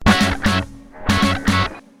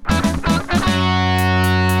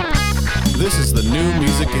new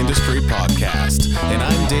music industry podcast, and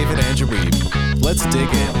I'm David Angeweeb. Let's dig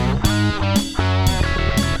in.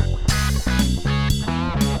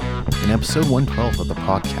 In episode 112 of the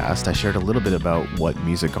podcast, I shared a little bit about what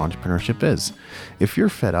music entrepreneurship is. If you're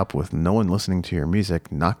fed up with no one listening to your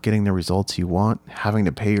music, not getting the results you want, having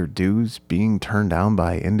to pay your dues, being turned down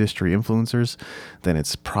by industry influencers, then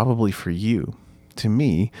it's probably for you. To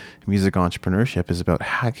me, music entrepreneurship is about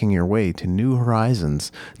hacking your way to new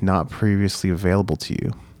horizons not previously available to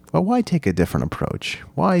you. But why take a different approach?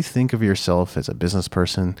 Why think of yourself as a business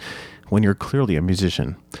person when you're clearly a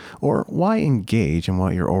musician? Or why engage in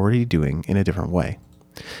what you're already doing in a different way?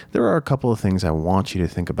 There are a couple of things I want you to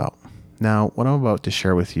think about. Now, what I'm about to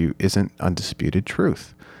share with you isn't undisputed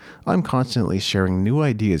truth. I'm constantly sharing new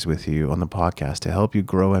ideas with you on the podcast to help you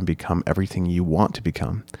grow and become everything you want to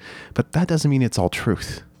become. But that doesn't mean it's all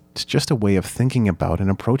truth. It's just a way of thinking about and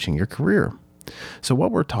approaching your career. So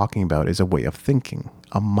what we're talking about is a way of thinking,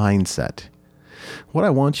 a mindset. What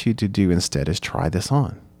I want you to do instead is try this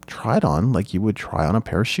on. Try it on like you would try on a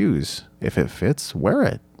pair of shoes. If it fits, wear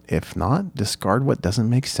it. If not, discard what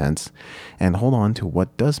doesn't make sense and hold on to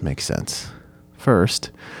what does make sense. First,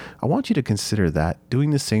 I want you to consider that doing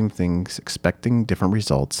the same things, expecting different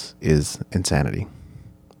results, is insanity.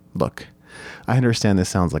 Look, I understand this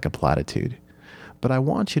sounds like a platitude, but I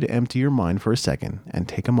want you to empty your mind for a second and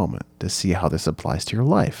take a moment to see how this applies to your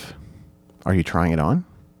life. Are you trying it on?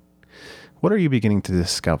 What are you beginning to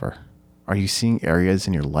discover? Are you seeing areas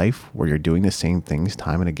in your life where you're doing the same things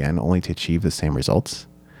time and again only to achieve the same results?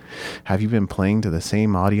 Have you been playing to the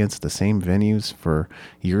same audience, the same venues for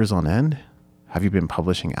years on end? Have you been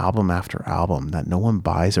publishing album after album that no one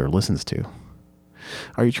buys or listens to?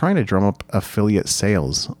 Are you trying to drum up affiliate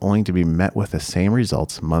sales only to be met with the same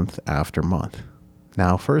results month after month?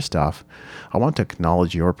 Now, first off, I want to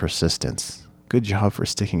acknowledge your persistence. Good job for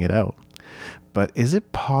sticking it out. But is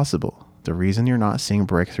it possible the reason you're not seeing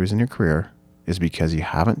breakthroughs in your career is because you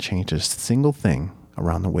haven't changed a single thing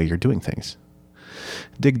around the way you're doing things?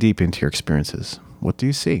 Dig deep into your experiences. What do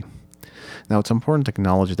you see? Now, it's important to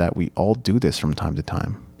acknowledge that we all do this from time to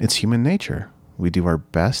time. It's human nature. We do our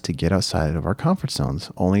best to get outside of our comfort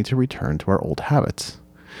zones, only to return to our old habits.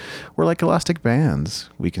 We're like elastic bands.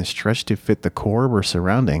 We can stretch to fit the core we're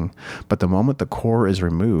surrounding, but the moment the core is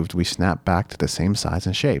removed, we snap back to the same size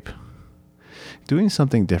and shape. Doing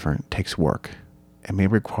something different takes work. It may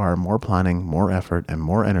require more planning, more effort, and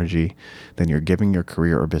more energy than you're giving your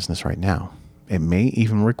career or business right now. It may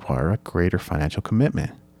even require a greater financial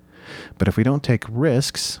commitment. But if we don't take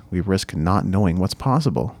risks, we risk not knowing what's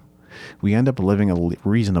possible. We end up living a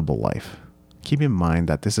reasonable life. Keep in mind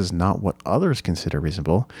that this is not what others consider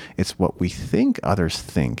reasonable. It's what we think others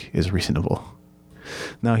think is reasonable.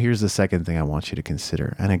 Now, here's the second thing I want you to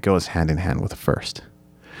consider, and it goes hand in hand with the first.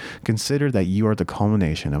 Consider that you are the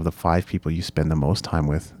culmination of the 5 people you spend the most time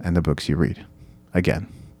with and the books you read. Again,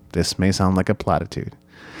 this may sound like a platitude,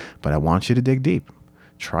 but I want you to dig deep.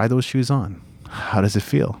 Try those shoes on. How does it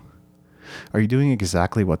feel? Are you doing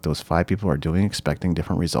exactly what those 5 people are doing, expecting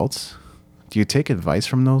different results? Do you take advice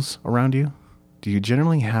from those around you? Do you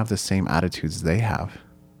generally have the same attitudes they have?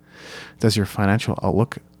 Does your financial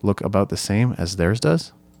outlook look about the same as theirs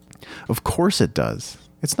does? Of course it does.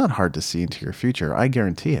 It's not hard to see into your future, I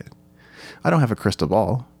guarantee it. I don't have a crystal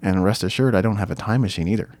ball, and rest assured I don't have a time machine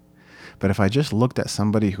either. But if I just looked at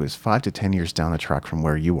somebody who is 5 to 10 years down the track from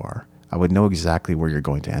where you are, I would know exactly where you're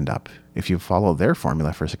going to end up. If you follow their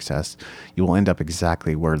formula for success, you will end up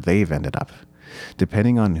exactly where they've ended up.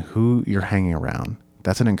 Depending on who you're hanging around,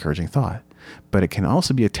 that's an encouraging thought. But it can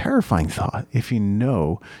also be a terrifying thought if you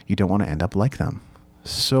know you don't want to end up like them.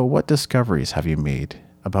 So what discoveries have you made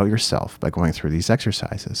about yourself by going through these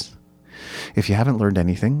exercises? If you haven't learned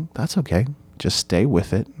anything, that's okay. Just stay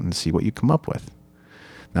with it and see what you come up with.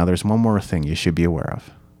 Now, there's one more thing you should be aware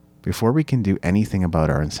of. Before we can do anything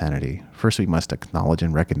about our insanity, first we must acknowledge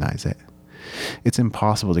and recognize it. It's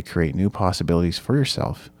impossible to create new possibilities for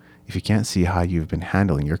yourself if you can't see how you've been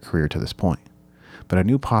handling your career to this point. But a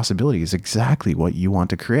new possibility is exactly what you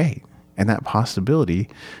want to create, and that possibility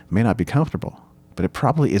may not be comfortable, but it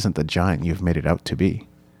probably isn't the giant you've made it out to be.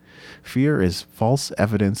 Fear is false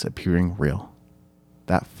evidence appearing real.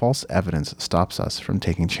 That false evidence stops us from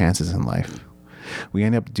taking chances in life. We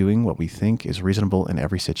end up doing what we think is reasonable in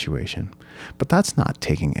every situation. But that's not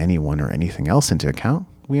taking anyone or anything else into account.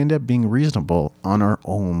 We end up being reasonable on our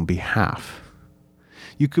own behalf.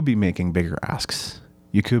 You could be making bigger asks.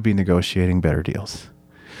 You could be negotiating better deals.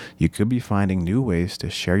 You could be finding new ways to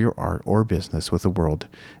share your art or business with the world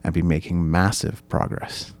and be making massive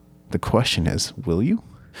progress. The question is, will you?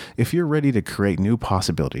 If you're ready to create new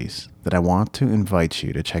possibilities, then I want to invite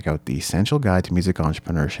you to check out the Essential Guide to Music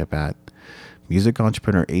Entrepreneurship at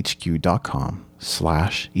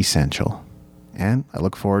musicentrepreneur.hq.com/essential. And I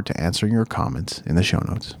look forward to answering your comments in the show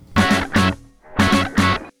notes.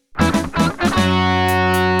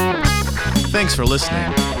 Thanks for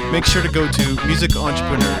listening. Make sure to go to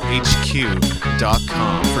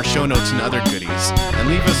musicentrepreneur.hq.com for show notes and other goodies, and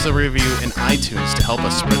leave us a review in iTunes to help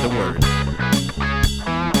us spread the word.